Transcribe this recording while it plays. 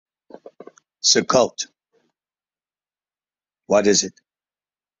Sukkot, what is it?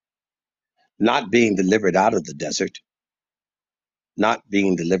 Not being delivered out of the desert, not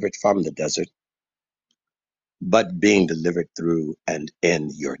being delivered from the desert, but being delivered through and in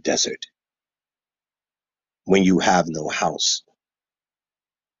your desert when you have no house,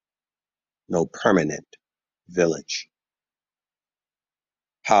 no permanent village.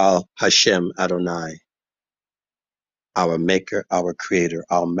 How Hashem Adonai, our maker, our creator,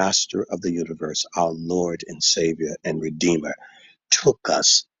 our master of the universe, our Lord and Savior and Redeemer, took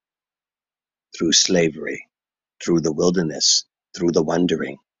us through slavery, through the wilderness, through the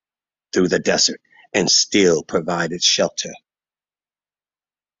wandering, through the desert, and still provided shelter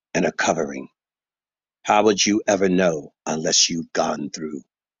and a covering. How would you ever know unless you've gone through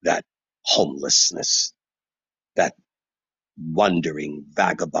that homelessness, that wandering,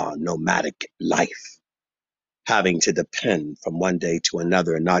 vagabond, nomadic life, having to depend from one day to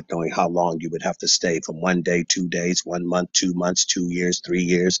another and not knowing how long you would have to stay from one day, 2 days, 1 month, 2 months, 2 years, 3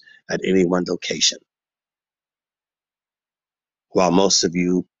 years at any one location? While most of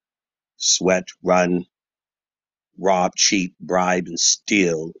you sweat, run, rob, cheat, bribe, and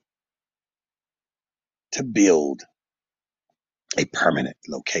steal to build a permanent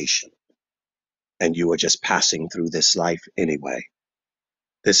location. And you are just passing through this life anyway.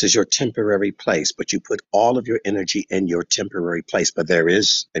 This is your temporary place, but you put all of your energy in your temporary place. But there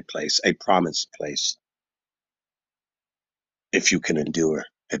is a place, a promised place, if you can endure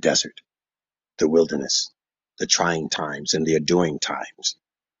the desert, the wilderness, the trying times and the enduring times,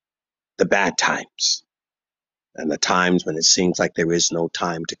 the bad times, and the times when it seems like there is no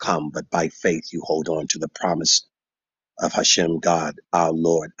time to come. But by faith, you hold on to the promise of Hashem, God, our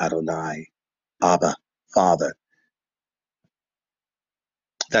Lord, Adonai, Abba, Father,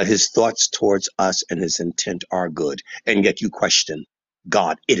 that his thoughts towards us and his intent are good. And yet you question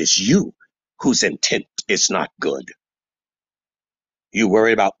God. It is you whose intent is not good. You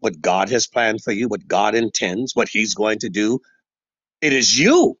worry about what God has planned for you, what God intends, what he's going to do. It is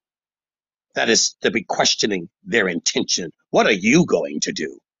you that is to be questioning their intention. What are you going to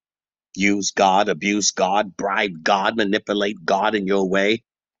do? Use God, abuse God, bribe God, manipulate God in your way?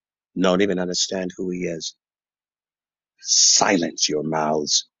 Don't even understand who he is. Silence your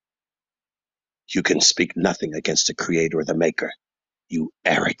mouths. You can speak nothing against the creator or the maker. You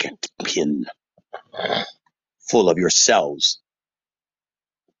arrogant pin, full of yourselves,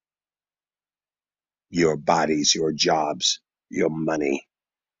 your bodies, your jobs, your money,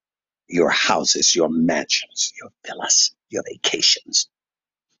 your houses, your mansions, your villas, your vacations.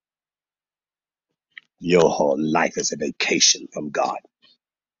 Your whole life is a vacation from God.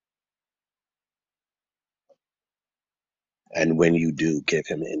 And when you do give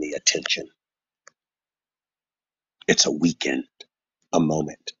him any attention, it's a weekend, a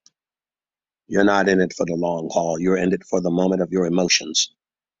moment. You're not in it for the long haul. You're in it for the moment of your emotions.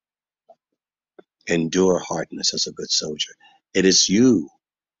 Endure hardness as a good soldier. It is you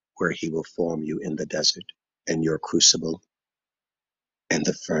where he will form you in the desert, in your crucible, in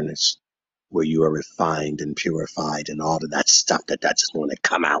the furnace, where you are refined and purified and all of that stuff that's going to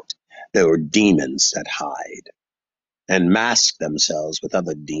come out. There are demons that hide and mask themselves with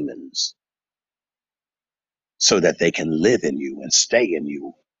other demons so that they can live in you and stay in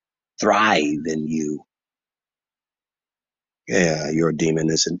you, thrive in you. Yeah, your demon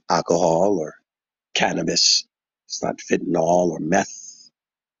isn't alcohol or cannabis. It's not fentanyl or meth.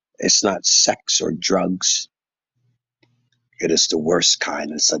 It's not sex or drugs. It is the worst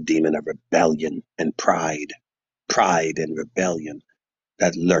kind. It's a demon of rebellion and pride. Pride and rebellion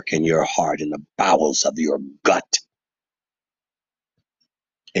that lurk in your heart, in the bowels of your gut,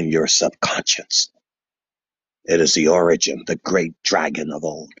 in your subconscious. It is the origin, the great dragon of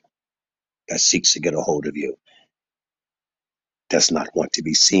old that seeks to get a hold of you. Does not want to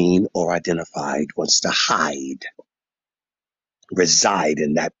be seen or identified, wants to hide, reside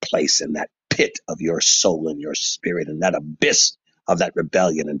in that place, in that pit of your soul and your spirit, in that abyss of that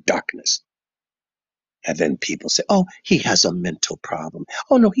rebellion and darkness. And then people say, oh, he has a mental problem.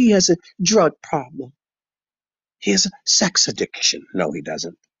 Oh, no, he has a drug problem. He has a sex addiction. No, he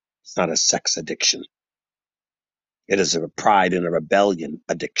doesn't. It's not a sex addiction. It is a pride and a rebellion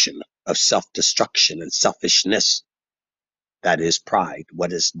addiction of self-destruction and selfishness. That is pride.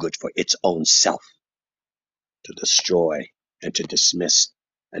 What is good for its own self, to destroy and to dismiss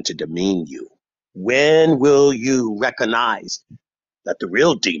and to demean you. When will you recognize that the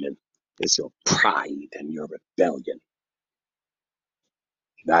real demon is your pride and your rebellion?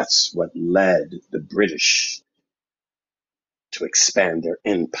 That's what led the British to expand their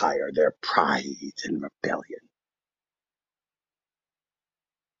empire, their pride and rebellion.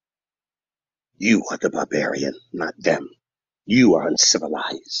 You are the barbarian, not them. You are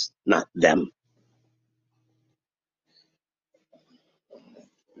uncivilized, not them.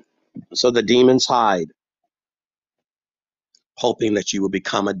 So the demons hide, hoping that you will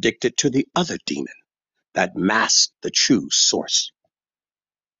become addicted to the other demon that masks the true source.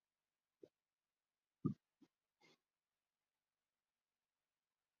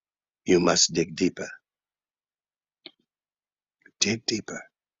 You must dig deeper. Dig deeper.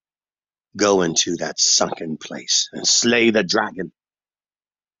 Go into that sunken place and slay the dragon.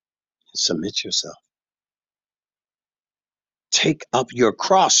 Submit yourself. Take up your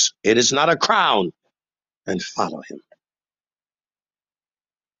cross. It is not a crown. And follow him.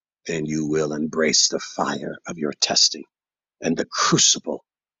 Then you will embrace the fire of your testing and the crucible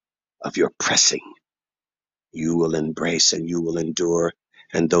of your pressing. You will embrace and you will endure.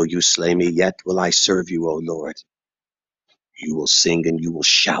 And though you slay me, yet will I serve you, O Lord. You will sing and you will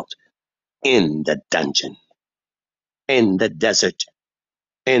shout in the dungeon, in the desert,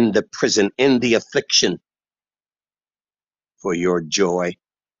 in the prison, in the affliction. For your joy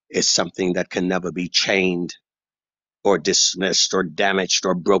is something that can never be chained or dismissed or damaged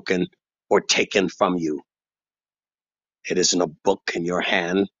or broken or taken from you. It isn't a book in your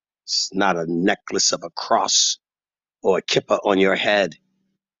hand. It's not a necklace of a cross or a kippah on your head.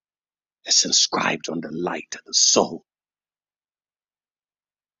 It's inscribed on the light of the soul.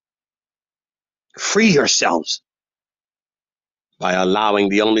 Free yourselves by allowing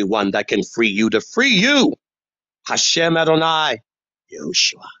the only one that can free you to free you. Hashem Adonai,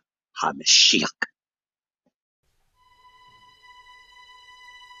 Yahushua HaMashiach.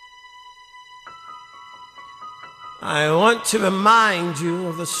 I want to remind you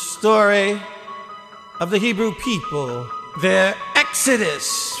of the story of the Hebrew people, their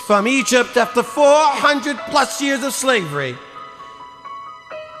exodus from Egypt after 400 plus years of slavery.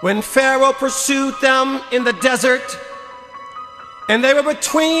 When Pharaoh pursued them in the desert, and they were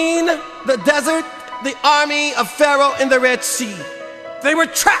between the desert, the army of Pharaoh, and the Red Sea. They were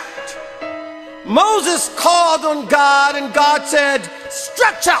trapped. Moses called on God, and God said,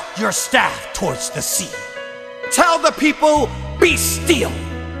 "Stretch out your staff towards the sea. Tell the people, be still,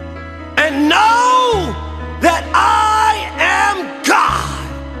 and know that I am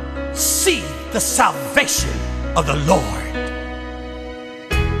God. See the salvation of the Lord."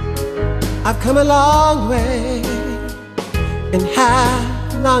 I've come a long way and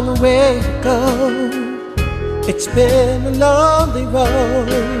have a long way to go. It's been a lonely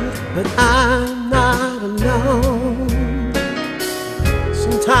road, but I'm not alone.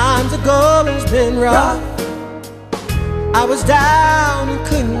 Sometimes the going's been rough. I was down and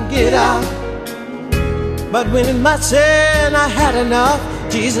couldn't get up, but when in my sin I had enough,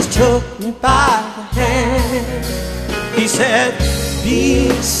 Jesus took me by the hand. He said, "Be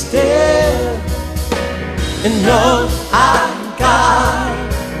still and know I'm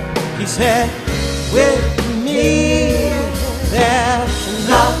God." He said, "With me there's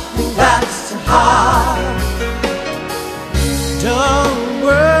nothing that's too hard. Don't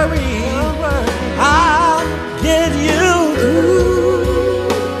worry, I'll get you through."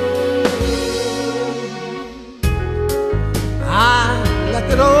 I left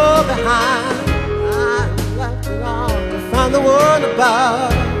it all behind. I left it all to find the one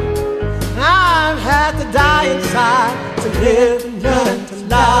above. I've had to die inside to live and learn to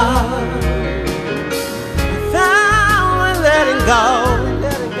love. Without letting go,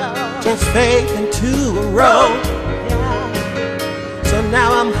 turns faith into a rope. So now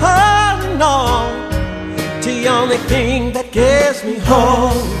I'm holding on to the only thing that gives me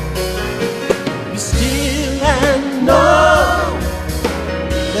hope. Be still and know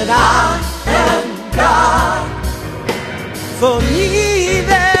that I am God. For me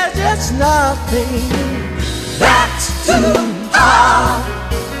there's just nothing that's too hard.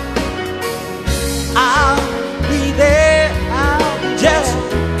 I'll be there, just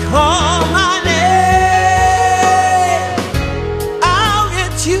call my name. I'll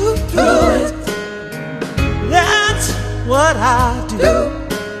get you through it. That's what I do.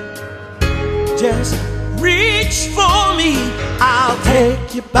 Just reach for me, I'll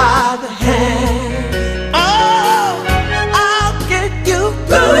take you by the hand. Oh, I'll get you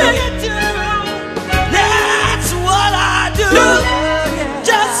through it. That's what I do.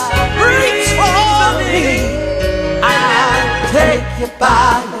 Just reach for me, I'll take you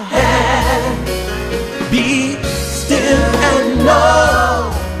by the hand. Be still and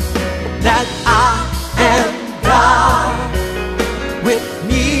know that I am God. With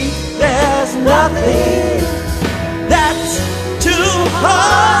me there's nothing that's too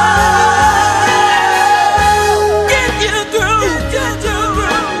hard.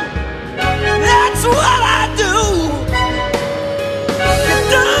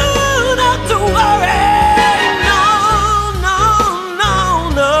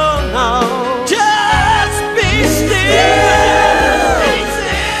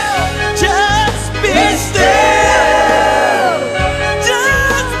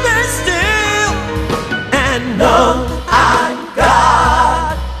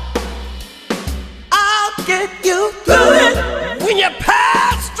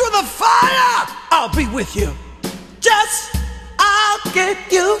 pass through the fire, I'll be with you. Just, I'll get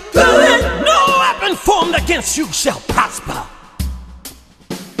you through it. No weapon formed against you shall prosper.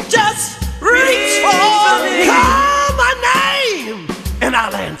 Just reach for me. Call my name and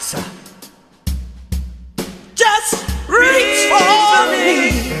I'll answer. Just reach for me.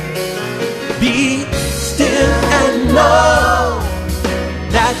 Be still and know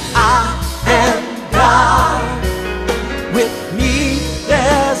that I am God. With me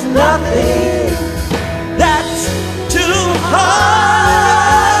there's nothing that's too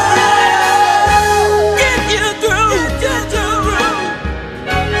hard. Get you through, get you through.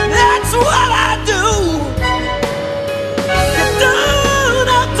 That's what I do. You don't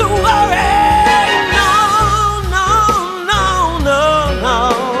have to worry. No, no, no, no, no.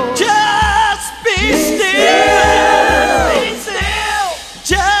 Just be still. Be still.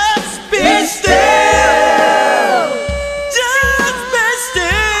 Just be still. Just be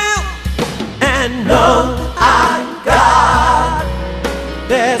still. And know I'm God.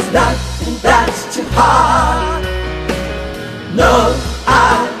 There's nothing that's too hard. No,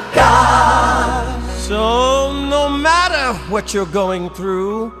 I'm God. So no matter what you're going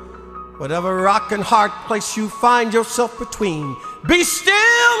through, whatever rock and hard place you find yourself between, be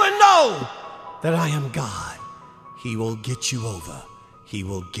still and know that I am God. He will get you over. He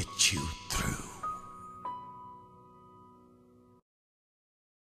will get you through.